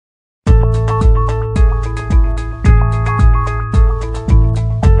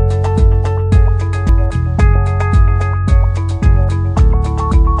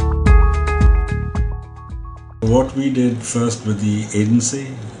what we did first with the agency,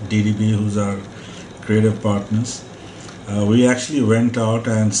 DDB, who's our creative partners, we actually went out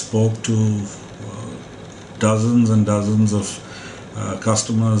and spoke to dozens and dozens of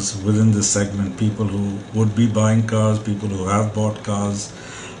customers within this segment, people who would be buying cars, people who have bought cars,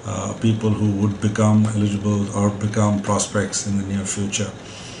 people who would become eligible or become prospects in the near future.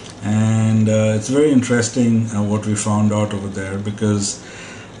 And it's very interesting what we found out over there, because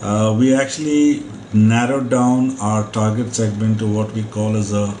we actually narrowed down our target segment to what we call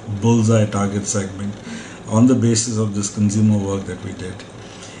as a bullseye target segment on the basis of this consumer work that we did.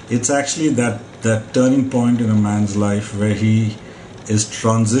 It's actually that turning point in a man's life where he is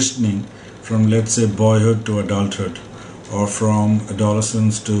transitioning from, let's say, boyhood to adulthood, or from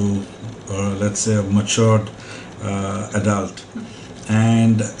adolescence to, let's say, a matured adult.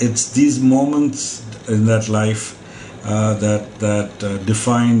 And it's these moments in that life that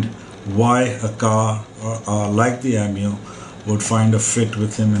defined why a car like the Amio would find a fit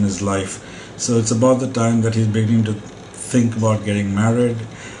with him in his life. So it's about the time that he's beginning to think about getting married,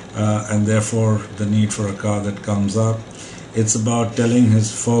 and therefore the need for a car that comes up. It's about telling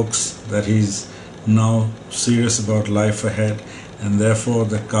his folks that he's now serious about life ahead, and therefore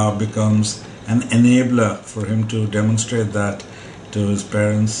the car becomes an enabler for him to demonstrate that to his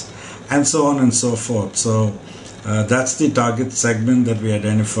parents, and so on and so forth. So that's the target segment that we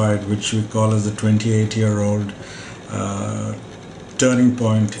identified, which we call as the 28-year-old turning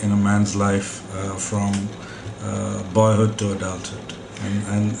point in a man's life from boyhood to adulthood.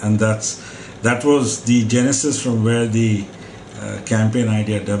 And that was the genesis from where the campaign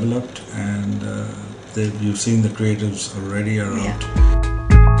idea developed, and you've seen the creatives already are out.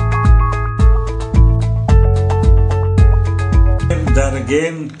 That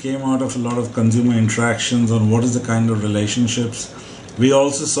again came out of a lot of consumer interactions on what is the kind of relationships. We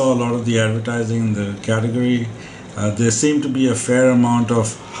also saw a lot of the advertising in the category. There seemed to be a fair amount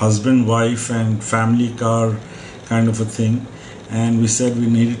of husband, wife and family car kind of a thing, and we said we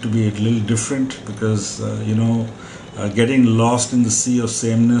needed to be a little different, because getting lost in the sea of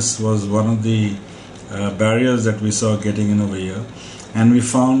sameness was one of the barriers that we saw getting in over here. And we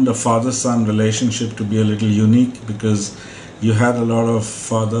found the father-son relationship to be a little unique, because you had a lot of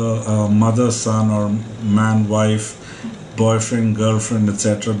mother-son or man-wife, boyfriend, girlfriend,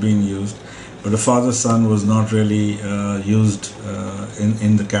 etc. being used, but the father-son was not really used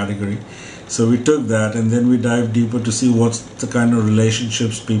in the category. So we took that, and then we dived deeper to see what's the kind of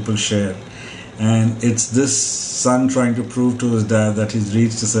relationships people share. And it's this son trying to prove to his dad that he's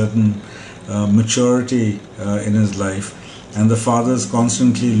reached a certain maturity in his life, and the father is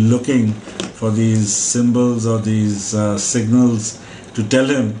constantly looking for these symbols or these signals to tell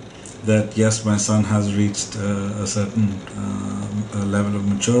him that yes, my son has reached a certain level of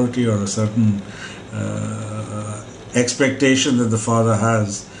maturity, or a certain expectation that the father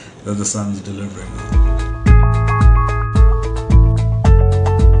has that the son is delivering on.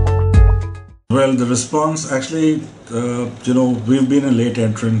 Well, the response actually, we've been a late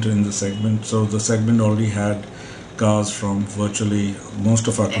entrant in the segment, so the segment already had cars from virtually most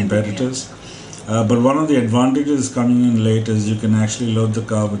of our competitors. But one of the advantages coming in late is you can actually load the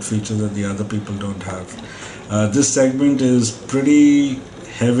car with features that the other people don't have. This segment is pretty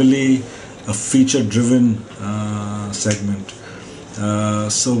heavily a feature-driven segment.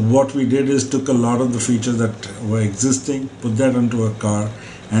 So what we did is took a lot of the features that were existing, put that into a car,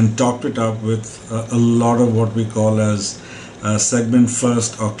 and topped it up with a lot of what we call as segment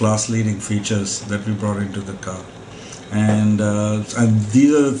first or class leading features that we brought into the car. And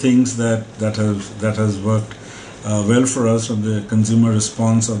these are the things that has worked well for us from the consumer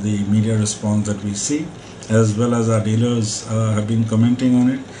response or the media response that we see, as well as our dealers have been commenting on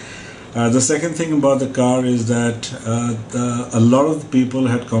it. The second thing about the car is that a lot of people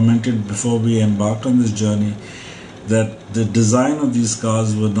had commented before we embarked on this journey that the design of these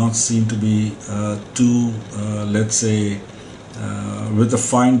cars would not seem to be too, let's say, with a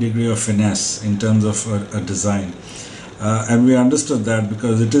fine degree of finesse in terms of a design. And we understood that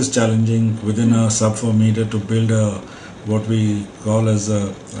because it is challenging within a sub 4 meter to build what we call as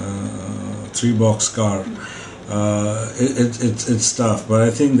a 3-box car. It's tough, but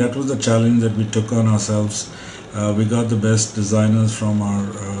I think that was the challenge that we took on ourselves. We got the best designers from our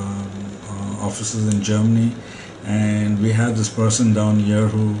offices in Germany, and we had this person down here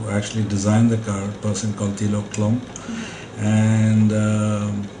who actually designed the car, a person called Thilo Klum. And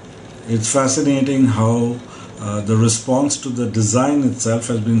it's fascinating how the response to the design itself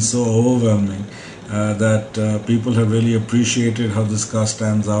has been so overwhelming that people have really appreciated how this car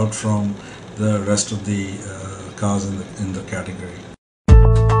stands out from the rest of the cars in the category.